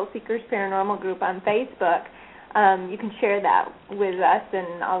go to Soul Seekers Paranormal Group on Facebook, you can share that with us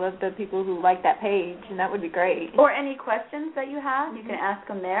and all of the people who like that page, and that would be great. Or any questions that you have, you can ask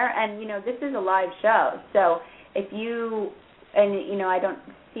them there. And this is a live show, so if you I don't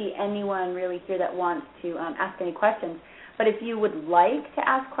see anyone really here that wants to ask any questions. But if you would like to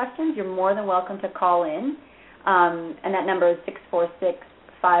ask questions, you're more than welcome to call in. And that number is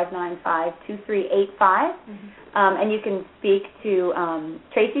 646-595-2385. And you can speak to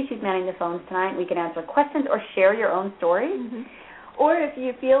Tracy. She's manning the phones tonight. We can answer questions or share your own stories. Or if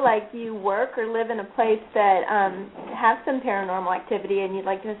you feel like you work or live in a place that has some paranormal activity and you'd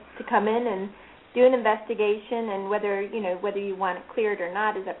like us to come in and do an investigation, and whether you want it cleared or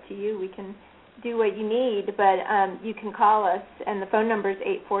not is up to you. We can do what you need, but you can call us, and the phone number is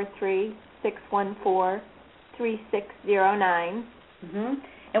 843-614-3609.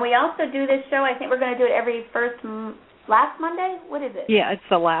 And we also do this show. I think we're going to do it every last Monday. What is it? Yeah, it's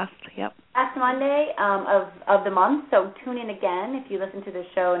the last. Yep. Last Monday of the month. So tune in again if you listen to the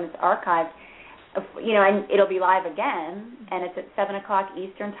show and it's archived. And it'll be live again, and it's at 7 o'clock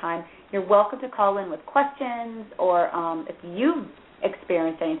Eastern Time. You're welcome to call in with questions or if you've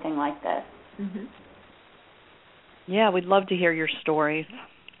experienced anything like this. Yeah, we'd love to hear your stories.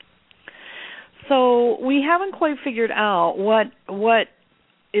 So we haven't quite figured out what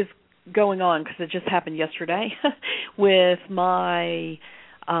is going on, because it just happened yesterday with my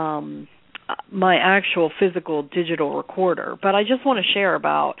actual physical digital recorder. But I just want to share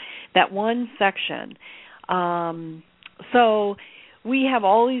about that one section. So we have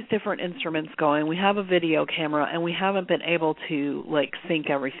all these different instruments going. We have a video camera, and we haven't been able to sync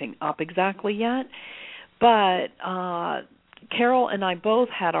everything up exactly yet. But Carol and I both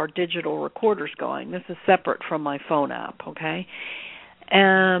had our digital recorders going. This is separate from my phone app, okay?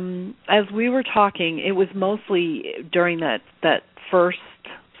 As we were talking, it was mostly during that first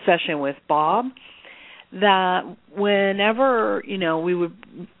session with Bob that whenever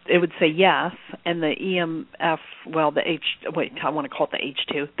it would say yes, and the EMF, I want to call it the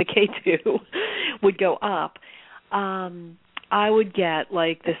H2, the K2 would go up. I would get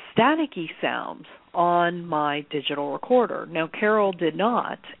this staticky sound on my digital recorder. Now Carol did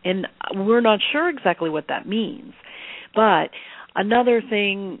not, and we're not sure exactly what that means. But another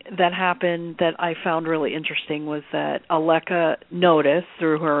thing that happened that I found really interesting was that Aleka noticed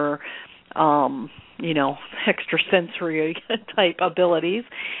through her extrasensory type abilities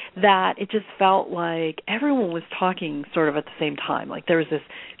that it just felt like everyone was talking sort of at the same time. Like there was this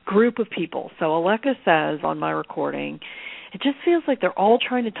group of people. So Aleka says on my recording, it just feels like they're all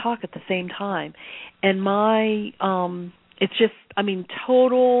trying to talk at the same time. And it's just,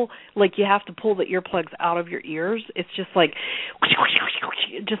 total, you have to pull the earplugs out of your ears. It's just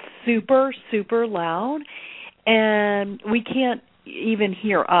just super, super loud. And we can't even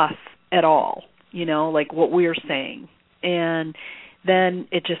hear us at all, what we're saying. And then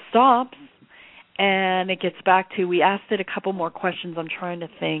it just stops, and it gets back to, we asked it a couple more questions. I'm trying to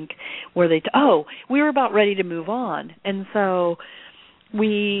think where we were about ready to move on. And so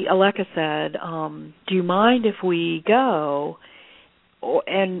Aleka said, do you mind if we go?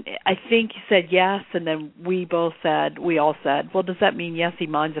 And I think he said yes, and then we all said, well, does that mean yes, he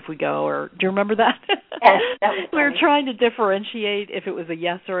minds if we go? Or do you remember that? Yes, that was we were trying to differentiate if it was a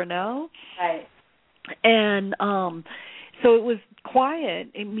yes or a no. Right. And so it was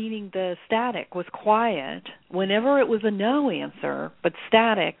quiet, meaning the static was quiet whenever it was a no answer, but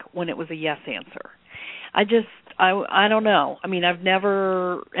static when it was a yes answer. I don't know. I've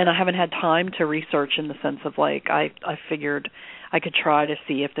never, and I haven't had time to research in the sense of I figured I could try to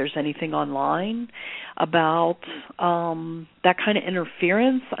see if there's anything online about that kind of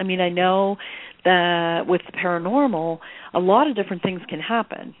interference. I mean, I know that with the paranormal, a lot of different things can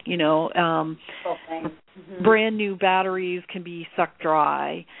happen. You know, brand new batteries can be sucked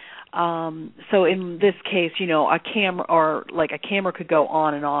dry. So in this case, you know, a camera could go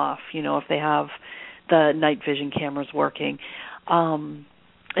on and off, you know, if they have the night vision cameras working. And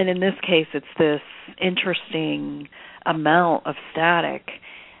in this case, it's this interesting amount of static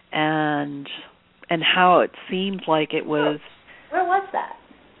and how it seemed like it was. Where was that?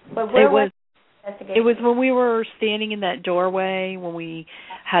 It was when we were standing in that doorway, when we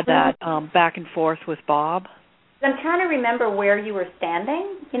had that back and forth with Bob. I'm trying to remember where you were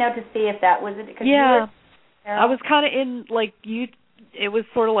standing, you know, to see if that was it. Yeah, I was kind of in, like, it was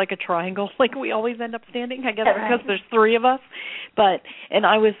sort of like a triangle, like we always end up standing, I guess, because there's three of us. And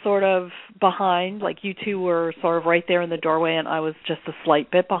I was sort of behind, like you two were sort of right there in the doorway, and I was just a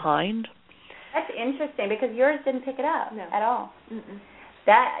slight bit behind. That's interesting, because yours didn't pick it up at all. Mm-mm.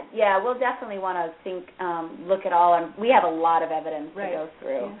 We'll definitely want to look at all, and we have a lot of evidence to go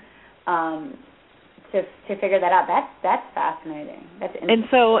through. Yeah. To figure that out. That's fascinating. That's interesting. And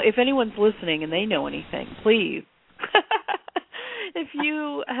so if anyone's listening and they know anything, please, if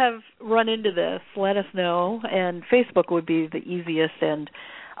you have run into this, let us know. And Facebook would be the easiest and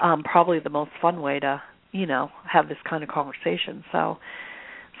probably the most fun way to, you know, have this kind of conversation. So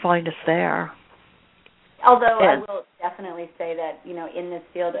find us there. Although I will definitely say that, you know, in this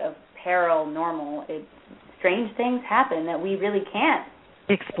field of paranormal, strange things happen that we really can't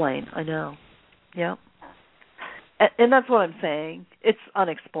explain. I know. Yeah, and that's what I'm saying. It's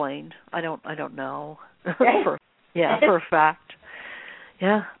unexplained. I don't know for a fact.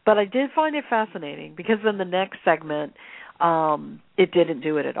 Yeah, but I did find it fascinating because in the next segment, it didn't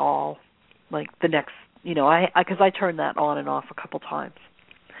do it at all. Like the next, you know, because I turned that on and off a couple times,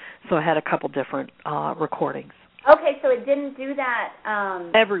 so I had a couple different recordings. Okay, so it didn't do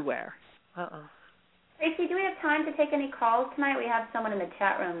that everywhere. Tracy, do we have time to take any calls tonight? We have someone in the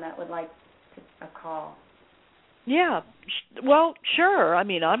chat room that would like a call. Yeah, well, sure. I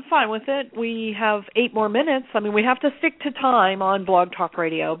mean, I'm fine with it. We have 8 more minutes. I mean, we have to stick to time on Blog Talk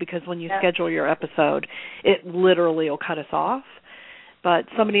Radio because when you schedule your episode, it literally will cut us off. But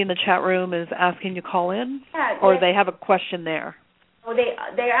somebody in the chat room is asking to call in, or they have a question there. Oh,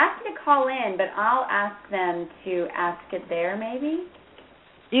 they're asking to call in, but I'll ask them to ask it there, maybe.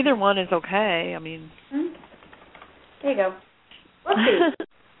 Either one is okay. I mean, there you go. We'll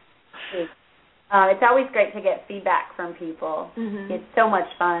see. It's always great to get feedback from people. Mm-hmm. It's so much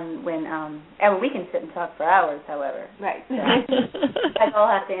fun when, and we can sit and talk for hours, however. Right. So, I all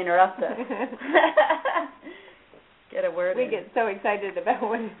have to interrupt us. Get a word in. We get so excited about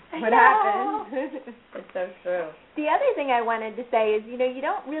what happens. It's so true. The other thing I wanted to say is, you know, you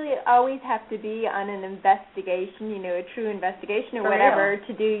don't really always have to be on an investigation, you know, a true investigation or whatever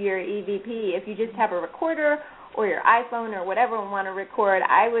to do your EVP. If you just have a recorder or your iPhone or whatever and want to record.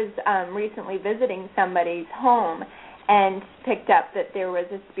 I was recently visiting somebody's home and picked up that there was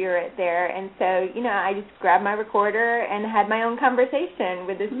a spirit there. And so, you know, I just grabbed my recorder and had my own conversation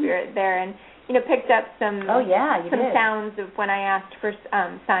with the spirit there and, you know, picked up some sounds of when I asked for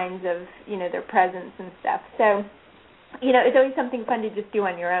signs of, you know, their presence and stuff. So, you know, it's always something fun to just do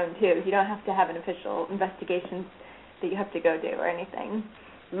on your own, too. You don't have to have an official investigation that you have to go do or anything.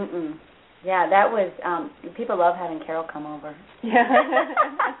 Mm-mm. Yeah, that was, people love having Carol come over. Yeah.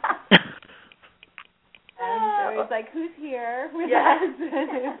 And so it's like, who's here with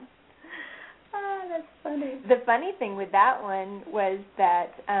us? Oh, that's funny. The funny thing with that one was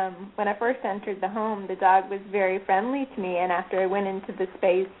that when I first entered the home, the dog was very friendly to me, and after I went into the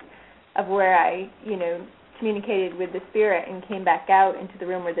space of where I, you know, communicated with the spirit and came back out into the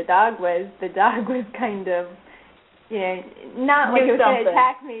room where the dog was kind of, you know, not like it was going to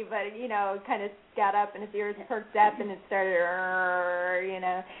attack me, but, you know, kind of got up and his ears perked up and it started, you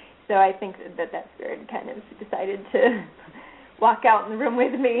know. So I think that spirit kind of decided to walk out in the room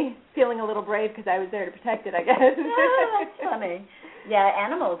with me, feeling a little brave because I was there to protect it, I guess. Oh, that's funny. Yeah,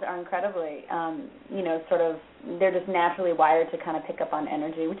 animals are incredibly, you know, sort of, they're just naturally wired to kind of pick up on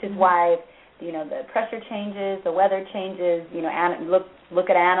energy, which is why, you know, the pressure changes, the weather changes, you know, look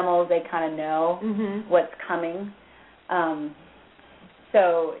at animals, they kind of know what's coming.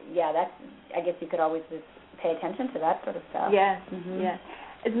 So, yeah, that's, I guess you could always just pay attention to that sort of stuff. Yeah, yeah.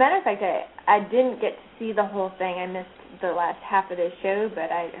 As a matter of fact, I didn't get to see the whole thing. I missed the last half of the show,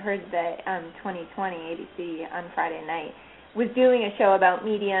 but I heard that 2020 ABC on Friday night was doing a show about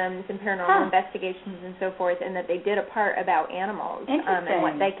mediums and paranormal investigations and so forth, and that they did a part about animals and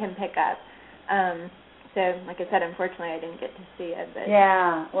what they can pick up. So, like I said, unfortunately, I didn't get to see it. But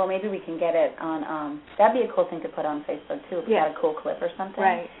yeah, well, maybe we can get it on. That'd be a cool thing to put on Facebook too. If we got a cool clip or something.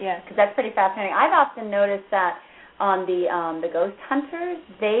 Right. Yeah. Because that's pretty fascinating. I've often noticed that on the ghost hunters,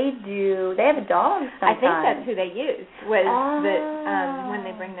 they have a dog sometimes. I think that's who they use when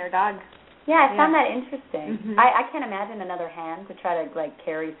they bring their dog. Yeah, I found that interesting. Mm-hmm. I can't imagine another hand to try to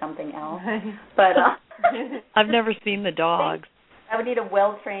carry something else. But I've never seen the dogs. I would need a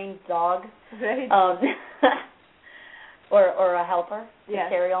well-trained dog, right. or a helper to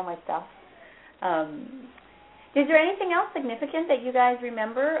carry all my stuff. Is there anything else significant that you guys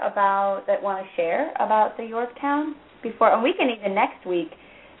remember that want to share about the Yorktown before? And we can even next week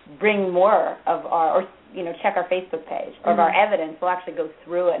bring more of our, check our Facebook page of our evidence. We'll actually go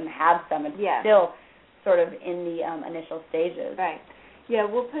through it and have some. It's still sort of in the initial stages. Right. Yeah,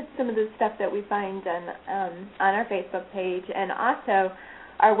 we'll put some of the stuff that we find on our Facebook page, and also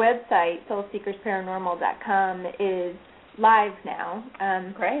our website, soulseekersparanormal.com, is live now.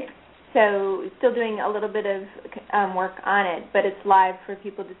 Great. So still doing a little bit of work on it, but it's live for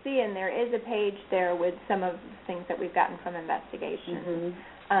people to see, and there is a page there with some of the things that we've gotten from investigations.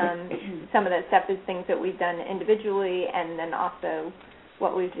 Mm-hmm. Some of that stuff is things that we've done individually, and then also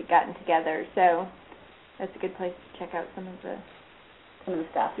what we've gotten together. So that's a good place to check out some of the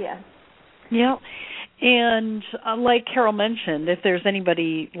stuff. Yeah. Yeah. And like Carol mentioned, if there's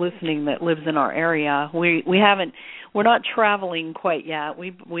anybody listening that lives in our area, we're not traveling quite yet.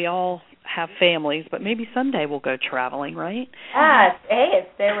 We all have families, but maybe someday we'll go traveling, right? If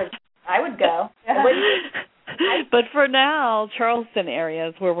there was, I would go. But for now, Charleston area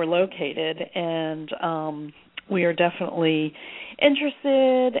is where we're located, and we are definitely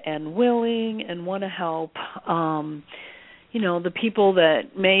interested and willing and want to help. The people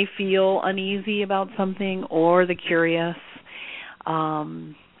that may feel uneasy about something or the curious,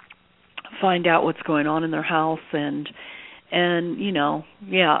 find out what's going on in their house and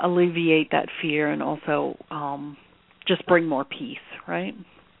alleviate that fear and also just bring more peace, right?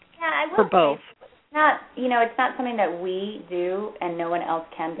 Yeah, I will for both. It's not something that we do and no one else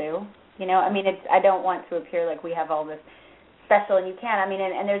can do. I don't want to appear like we have all this special and you can't.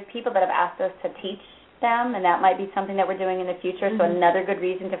 And there's people that have asked us to teach them, and that might be something that we're doing in the future. Mm-hmm. So another good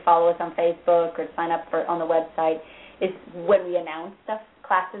reason to follow us on Facebook or sign up on the website is when we announce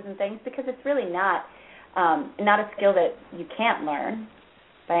classes and things, because it's really not a skill that you can't learn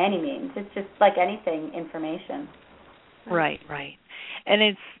by any means. It's just like anything, information. Right.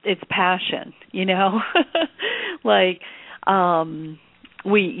 And it's passion,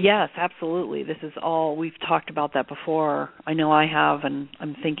 yes, absolutely. This is all, we've talked about that before. I know I have, and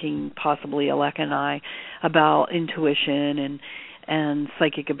I'm thinking possibly Aleka and I about intuition and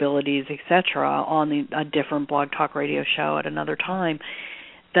psychic abilities, etc., on a different Blog Talk Radio show at another time.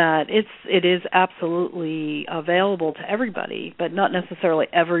 That it is absolutely available to everybody, but not necessarily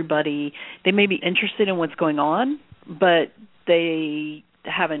everybody. They may be interested in what's going on, but they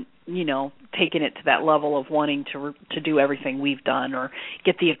haven't, taken it to that level of wanting to do everything we've done or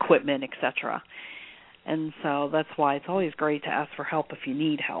get the equipment, etc. And so that's why it's always great to ask for help if you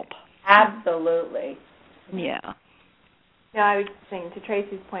need help. Absolutely. Yeah. I was saying to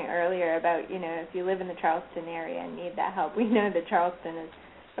Tracy's point earlier about, if you live in the Charleston area and need that help, we know that Charleston is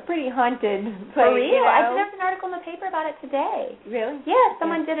a pretty haunted place. For real? There's an article in the paper about it today. Really? Yeah,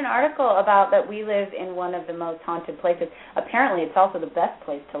 someone did an article about that we live in one of the most haunted places. Apparently, it's also the best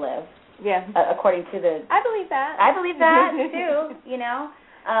place to live. Yeah. According to the... I believe that. I believe that, too,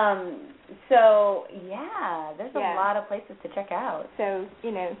 there's a lot of places to check out. So,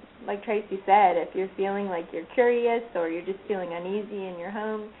 like Tracy said, if you're feeling like you're curious or you're just feeling uneasy in your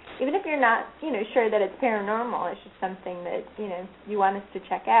home, even if you're not, sure that it's paranormal, it's just something that, you want us to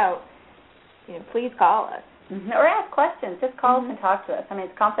check out, please call us. Mm-hmm. Or ask questions. Just call us and talk to us.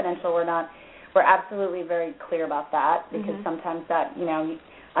 It's confidential. We're absolutely very clear about that, because sometimes that,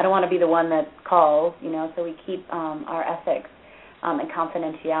 I don't want to be the one that calls, so we keep our ethics and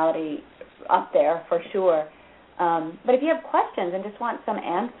confidentiality up there for sure. But if you have questions and just want some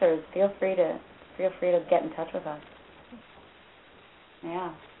answers, feel free to get in touch with us.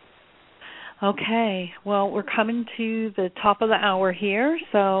 Yeah. Okay. Well, we're coming to the top of the hour here,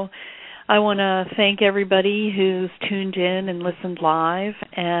 so I want to thank everybody who's tuned in and listened live.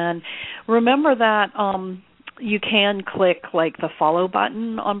 And remember that you can click the follow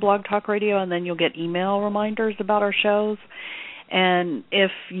button on Blog Talk Radio, and then you'll get email reminders about our shows. And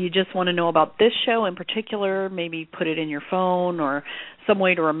if you just want to know about this show in particular, maybe put it in your phone or some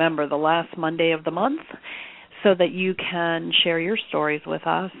way to remember the last Monday of the month, so that you can share your stories with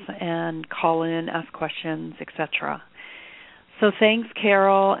us and call in, ask questions, etc. So thanks,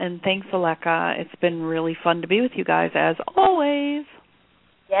 Carol, and thanks, Aleka. It's been really fun to be with you guys, as always.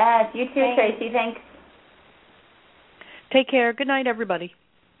 Yes, you too, Tracy. Thanks. Take care. Good night, everybody.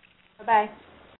 Bye-bye.